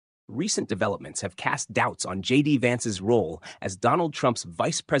recent developments have cast doubts on J.D. Vance's role as Donald Trump's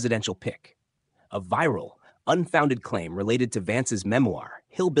vice presidential pick. A viral, unfounded claim related to Vance's memoir,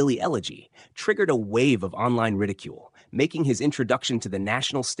 Hillbilly Elegy, triggered a wave of online ridicule, making his introduction to the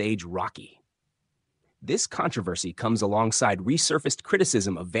national stage rocky. This controversy comes alongside resurfaced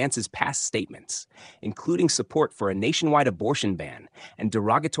criticism of Vance's past statements, including support for a nationwide abortion ban and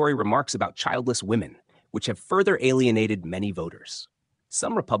derogatory remarks about childless women, which have further alienated many voters.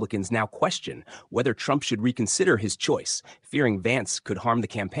 Some Republicans now question whether Trump should reconsider his choice, fearing Vance could harm the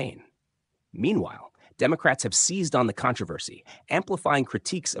campaign. Meanwhile, Democrats have seized on the controversy, amplifying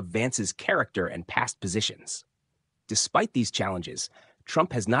critiques of Vance's character and past positions. Despite these challenges,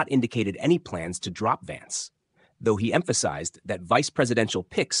 Trump has not indicated any plans to drop Vance, though he emphasized that vice presidential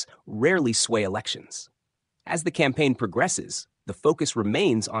picks rarely sway elections. As the campaign progresses, the focus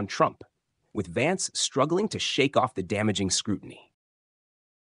remains on Trump, with Vance struggling to shake off the damaging scrutiny.